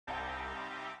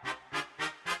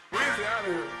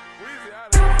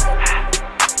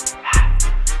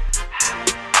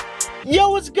Yo,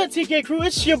 what's good, TK crew?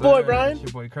 It's your boy Brian. It's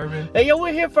your boy Kirby. Hey, yo,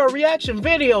 we're here for a reaction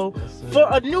video for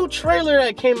a new trailer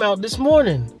that came out this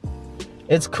morning.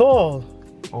 It's called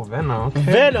Venom. Okay.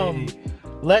 Venom.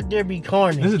 Let There Be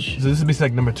Carnage. This is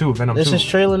like number 2, Venom 2. This is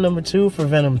trailer number 2 for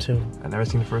Venom 2. I've never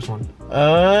seen the first one.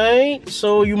 Alright,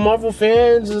 so you Marvel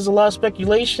fans, there's a lot of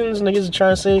speculations. Niggas are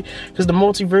trying to say, because the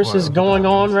multiverse is going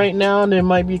on right now, and there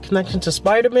might be a connection to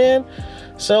Spider-Man.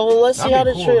 So let's see how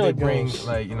the trailer goes.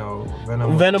 Like, you know,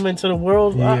 Venom into the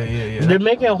world. Yeah. They're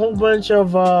making a whole bunch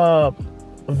of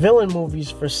villain movies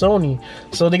for Sony.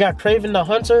 So they got Kraven the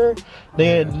Hunter.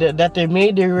 They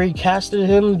already casted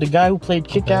him. The guy who played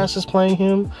Kick-Ass is playing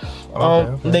him.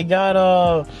 They got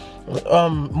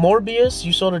Morbius.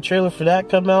 You saw the trailer for that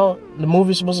come out. The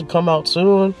movie's supposed to come out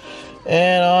soon.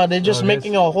 And they're just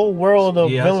making a whole world of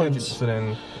villains. So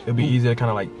then it'll be easier to kind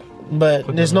of like.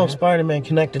 But there's no Spider-Man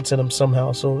connected to them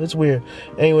somehow, so it's weird.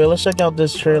 Anyway, let's check out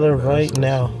this trailer right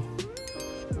now.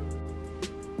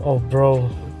 Oh, bro.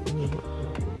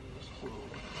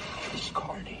 It's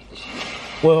Carnage.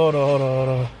 Wait, hold on.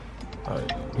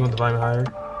 Alright, you want the volume higher?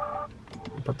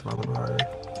 Put the volume a little higher.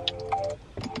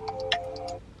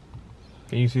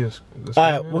 Can you see this?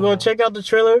 Alright, we're gonna check out the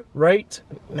trailer right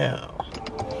now.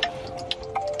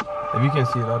 If you can't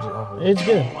see it, I'll just offer it. It's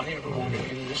good.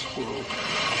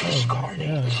 Carnage.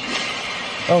 Yeah.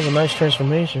 That was a nice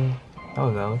transformation. That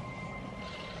was Alan.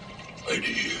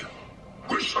 Lady,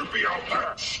 we should be out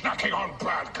there snacking on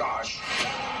bad guys.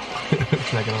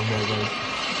 Snacking on bad guys.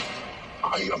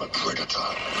 I am a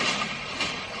predator.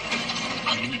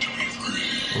 I need to be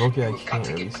free. Okay, I can't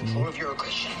really see. Control of your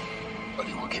aggression, but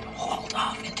you will get hauled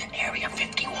off into Area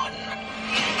 51.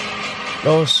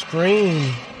 Oh,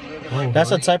 Scream.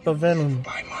 That's a type of Venom.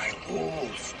 By my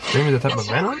rules. Scream is a type of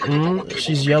Venom?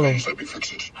 She's yellow. Let me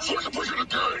fix it. So I can push it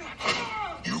again.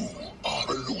 You are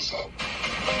a loser.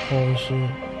 Oh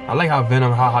shit. I like how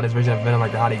Venom, how this version of Venom,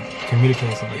 like how they communicate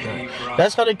and stuff like that.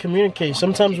 That's how they communicate.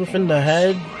 Sometimes within the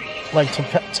head, like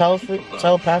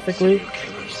telepathically.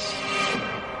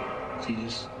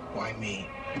 Please, why me?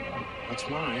 What's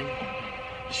mine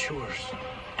is yours,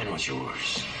 and what's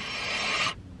yours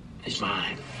is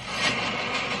mine.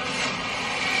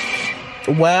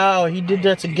 Wow, he did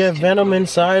that to get Venom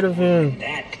inside of him.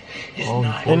 That is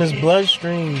In his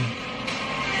bloodstream.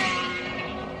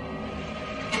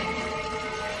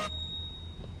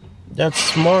 That's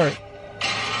smart.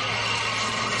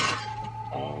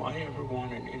 All I ever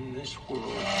wanted in this world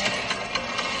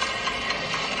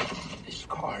is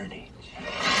carnage.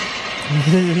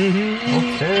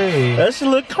 Okay. That should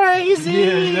look crazy.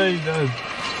 Yeah, he does.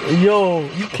 Yo,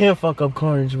 you can't fuck up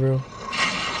Carnage, bro.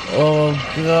 Oh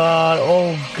god,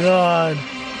 oh god.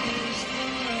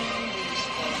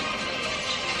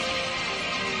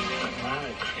 I'm not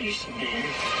a crazy man.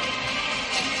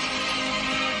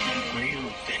 I am a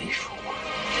vengeful one.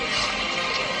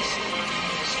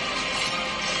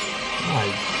 My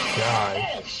god.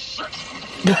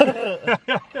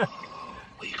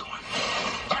 Where you going?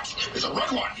 That is a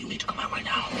red one. You need to come out right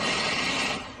now.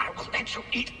 I will let you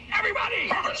eat everybody.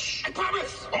 Promise. I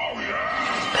promise. Oh yeah.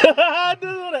 I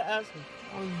didn't want to ask him.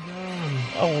 Oh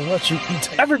god. I will let you eat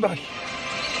everybody.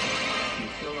 You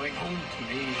feel like home to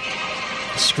me.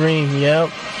 Scream,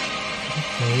 yep.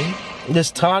 Okay.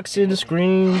 This toxin,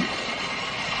 Scream.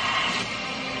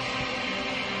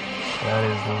 That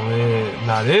is lit.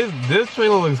 Nah, this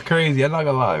trailer looks crazy. I'm not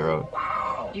gonna lie, bro.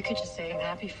 You could just say I'm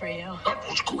happy for you. That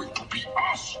was going to be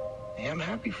us. I am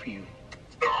happy for you.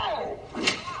 No!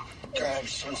 God, I'm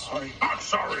so sorry. I'm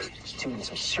sorry. It's doing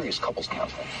some serious couples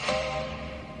counseling.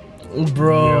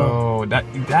 Bro. Yo,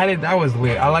 that was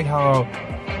lit. I like how,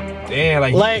 damn,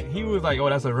 like he was like, oh,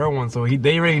 that's a real one. So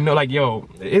they already know, like, yo,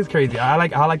 it's crazy. I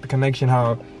like the connection,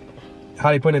 how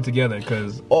they put it together,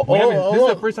 because this is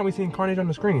the first time we've seen Carnage on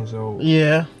the screen. So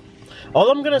yeah.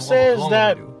 All I'm gonna say is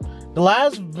that the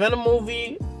last Venom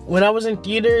movie, when I was in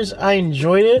theaters, I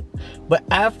enjoyed it, but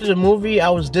after the movie, I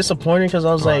was disappointed because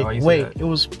I was like, wait, it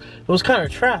was kind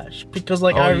of trash, because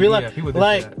like I realized,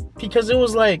 because it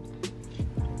was like,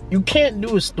 you can't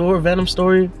do a Venom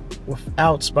story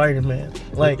without Spider-Man.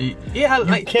 Like, yeah,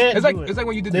 like, can't. It's like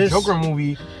when you did the Joker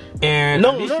movie, and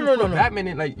no.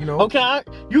 Batman, like, you know. Okay,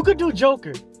 you could do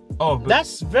Joker. Oh, but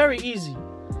that's very easy.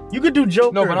 You could do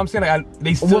Joker. No, but I'm saying like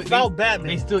they still without Batman.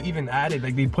 They still even added,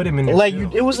 like, they put him in there. Like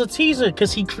it was a teaser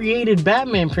because he created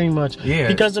Batman pretty much. Yeah.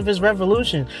 Because of his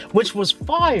revolution, which was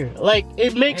fire. Like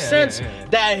it makes sense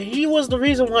that he was the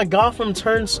reason why Gotham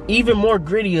turns even more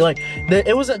gritty. Like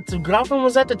Gotham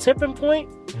was at the tipping point,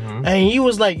 and he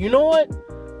was like, you know what?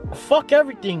 Fuck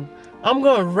everything. I'm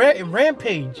gonna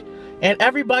rampage. and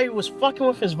everybody was fucking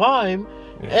with his vibe.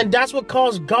 And that's what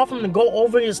caused Gotham to go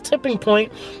over his tipping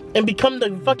point and become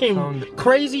the fucking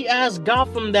crazy ass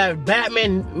Gotham that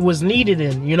Batman was needed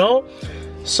in, you know?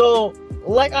 So,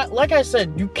 like I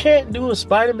said, you can't do a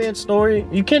Spider-Man story,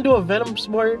 you can't do a Venom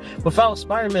story without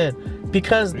Spider-Man,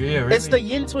 because it's the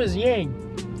yin to his yang.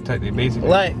 Basically.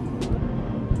 Like,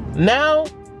 now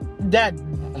that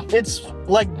it's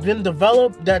like been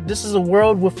developed that this is a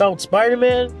world without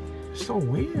Spider-Man, so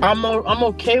weird. I'm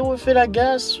okay with it, I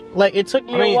guess. Like, it took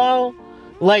me a while.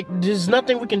 Like, there's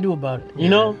nothing we can do about it, you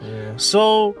know? Yeah.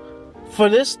 So, for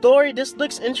this story, this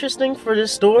looks interesting for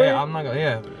this story. Yeah, I'm not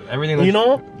gonna, everything looks, you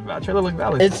know? Trailer looks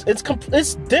valid.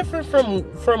 It's different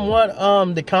from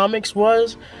what the comics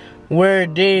was, where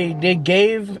they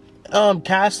gave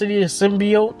Cassidy the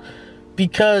symbiote,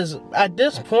 because at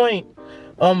this point,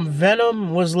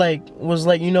 Venom was like,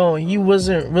 you know, he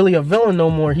wasn't really a villain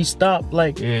no more. He stopped,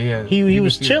 like, he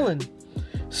was chilling.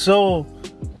 So,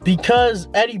 because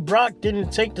Eddie Brock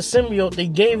didn't take the symbiote, they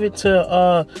gave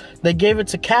it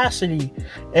to Cassidy,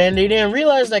 and they didn't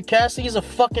realize that Cassidy is a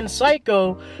fucking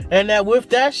psycho, and that with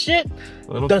that shit,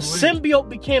 the symbiote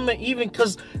became an even,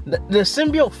 because the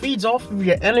symbiote feeds off of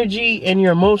your energy and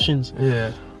your emotions.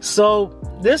 Yeah. So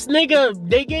this nigga,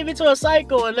 they gave it to a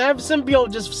psycho, and that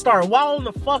symbiote just started wilding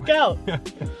the fuck out.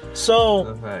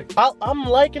 So I'm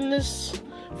liking this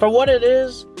for what it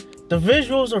is. The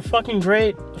visuals are fucking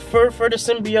great for the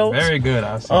symbiote. Very good,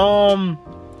 I see.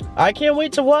 I can't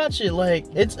wait to watch it. Like,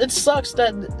 it sucks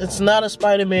that it's not a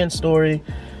Spider-Man story.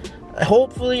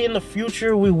 Hopefully in the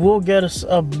future we will get a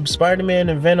Spider-Man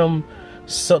and Venom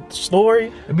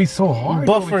story. It'd be so hard.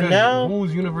 But for now,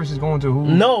 whose universe is going to who?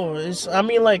 No, it's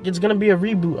gonna be a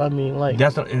reboot. I mean, like,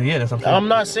 that's what I'm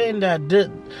not saying that.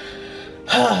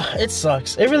 It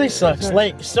sucks. It really sucks.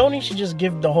 Like, Sony should just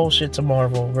give the whole shit to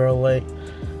Marvel, bro. Like,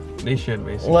 they should,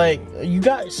 basically. Like,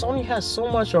 Sony has so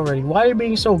much already. Why are you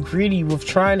being so greedy with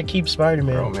trying to keep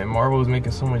Spider-Man? Bro, man, Marvel is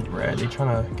making so much bread. They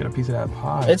trying to get a piece of that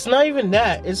pie. It's not even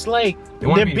that. It's like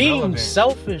they're being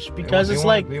selfish, because they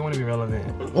want to be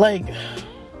relevant. Like,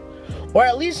 or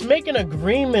at least make an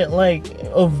agreement, like,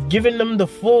 of giving them the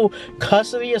full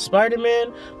custody of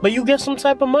Spider-Man, but you get some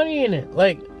type of money in it.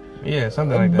 Like, yeah,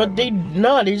 something like that. But they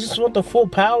just want the full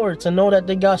power to know that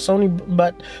they got Sony,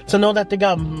 but to know that they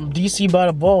got DC by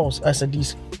the balls. I said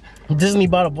DC, Disney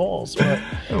by the balls, but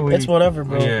it's whatever,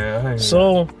 bro. Yeah.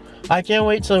 So I can't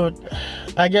wait to,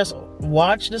 I guess,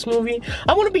 watch this movie.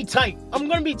 I'm gonna be tight.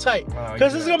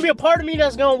 Because there's gonna be a part of me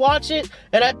that's gonna watch it,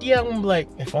 and at the end I'm gonna be like,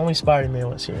 if only Spider-Man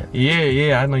was here.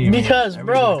 Yeah, I know you. Because,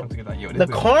 bro, the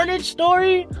Carnage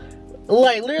story,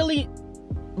 like, literally,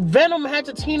 Venom had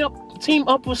to team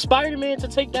up with Spider-Man to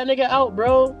take that nigga out,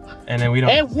 bro. And then we don't.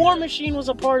 And War Machine was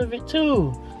a part of it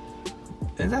too.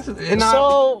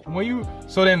 So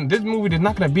then this movie is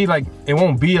not gonna be like, it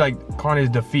won't be like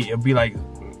Carnage defeat. It'll be like,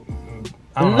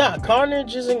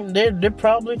 Carnage isn't. They're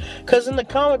probably, because in the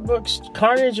comic books,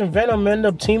 Carnage and Venom end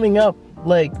up teaming up.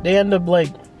 Like, they end up,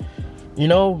 like, you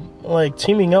know, like,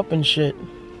 teaming up and shit.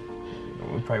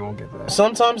 We probably won't get that.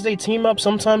 Sometimes they team up,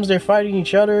 sometimes they're fighting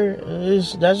each other.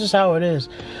 That's just how it is.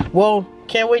 Well,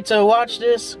 can't wait to watch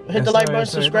this. Hit the like button,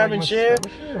 subscribe, and share.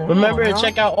 Remember to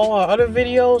check out all our other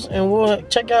videos, and we'll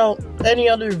check out any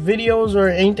other videos or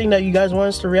anything that you guys want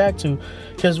us to react to,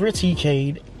 because we're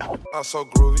TK'd out. I'm so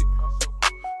groovy,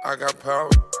 I got power.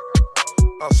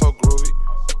 I'm so groovy,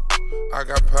 I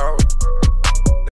got power.